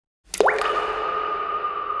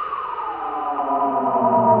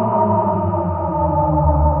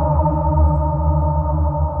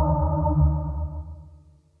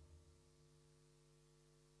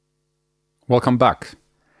Welcome back.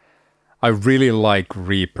 I really like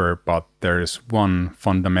Reaper, but there is one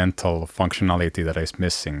fundamental functionality that is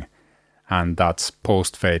missing, and that's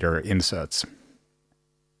post-fader inserts.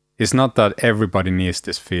 It's not that everybody needs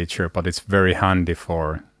this feature, but it's very handy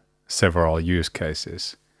for several use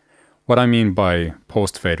cases. What I mean by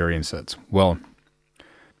post-fader inserts? Well,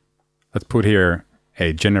 let's put here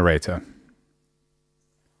a generator.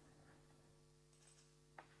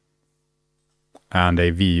 And a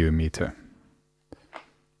VU meter.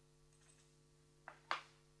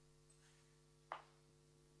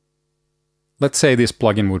 Let's say this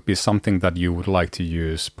plugin would be something that you would like to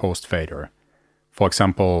use post-fader. For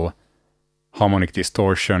example, harmonic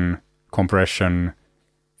distortion, compression,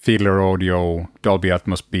 Fiedler audio, Dolby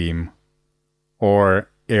Atmos beam, or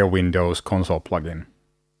Air Windows console plugin.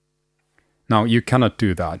 Now you cannot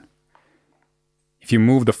do that. If you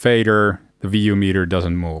move the fader, the VU meter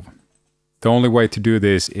doesn't move. The only way to do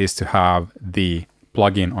this is to have the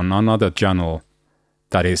plugin on another channel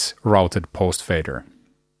that is routed post-fader.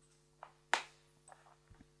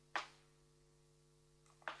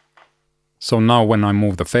 So now when I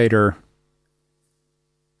move the fader,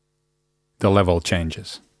 the level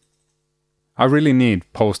changes. I really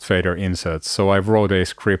need post-fader inserts, so I wrote a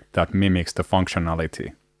script that mimics the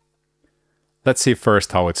functionality. Let's see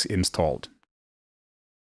first how it's installed.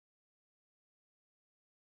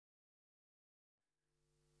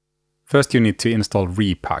 First you need to install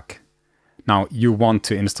Reapack. Now you want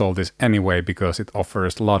to install this anyway because it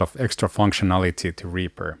offers a lot of extra functionality to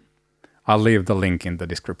Reaper. I'll leave the link in the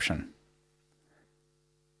description.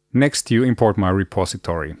 Next you import my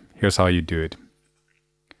repository. Here's how you do it.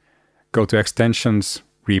 Go to Extensions,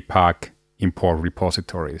 Reapack, Import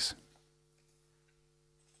Repositories.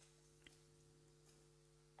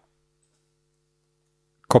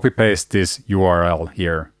 Copy-paste this URL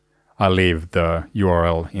here. I'll leave the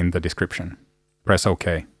URL in the description. Press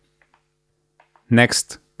OK.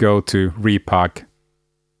 Next, go to Reapack,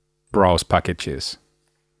 Browse Packages.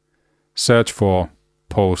 Search for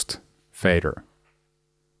post-fader.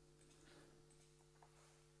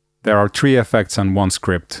 There are 3 effects and 1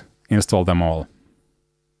 script. Install them all.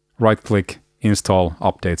 Right-click, Install,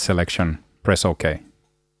 Update Selection, press OK.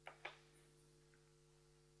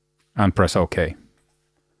 And press OK.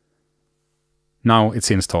 Now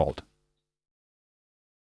it's installed.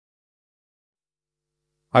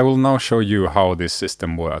 I will now show you how this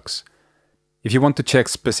system works. If you want to check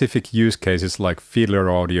specific use cases like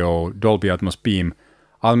Fiedler audio, Dolby Atmos beam,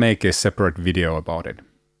 I'll make a separate video about it.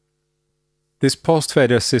 This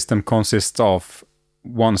post-fader system consists of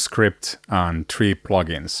 1 script and 3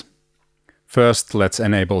 plugins. First, let's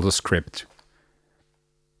enable the script.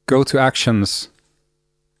 Go to Actions,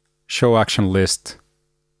 Show Action List,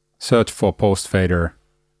 search for post-fader,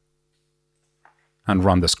 and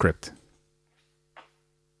run the script.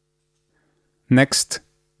 Next,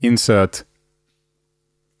 insert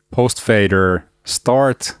post-fader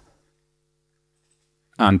start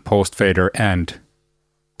and post-fader end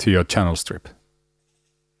to your channel strip.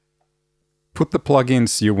 Put the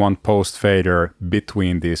plugins you want post-fader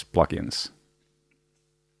between these plugins.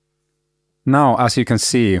 Now, as you can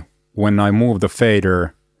see, when I move the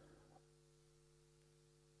fader,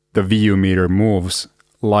 the VU meter moves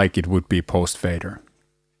like it would be post-fader.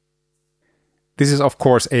 This is of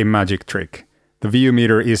course a magic trick. The VU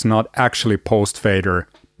meter is not actually post-fader,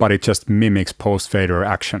 but it just mimics post-fader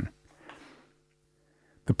action.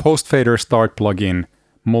 The post-fader start plugin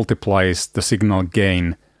multiplies the signal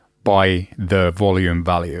gain by the volume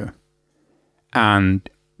value, and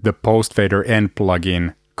the post-fader end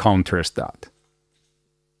plugin counters that.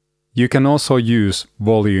 You can also use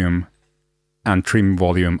volume and trim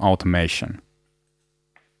volume automation.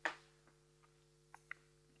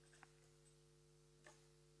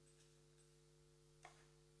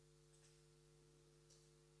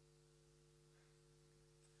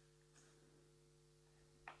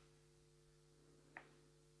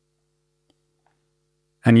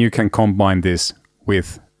 And you can combine this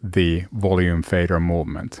with the volume fader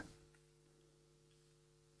movement.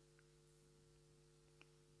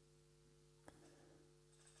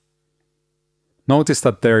 Notice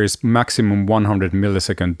that there is maximum 100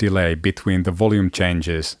 millisecond delay between the volume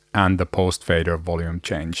changes and the post-fader volume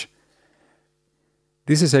change.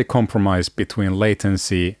 This is a compromise between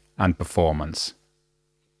latency and performance.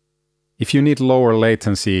 If you need lower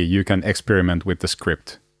latency, you can experiment with the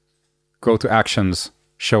script. Go to Actions,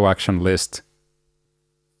 Show Action List,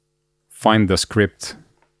 find the script,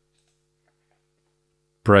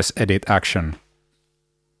 press Edit Action.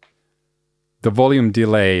 The volume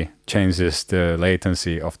delay changes the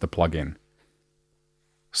latency of the plugin.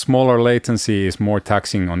 Smaller latency is more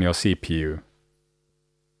taxing on your CPU.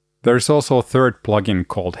 There's also a third plugin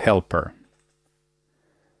called Helper.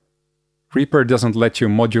 Reaper doesn't let you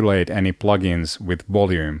modulate any plugins with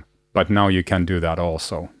volume, but now you can do that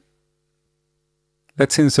also.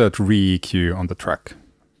 Let's insert Re-EQ on the track.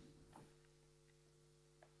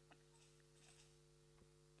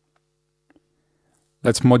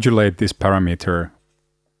 Let's modulate this parameter.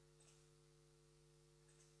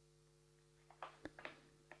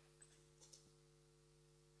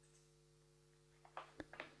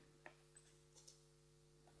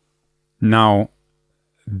 Now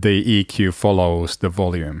the EQ follows the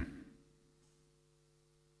volume.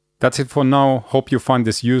 That's it for now. Hope you find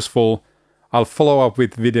this useful. I'll follow up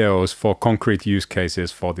with videos for concrete use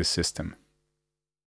cases for this system.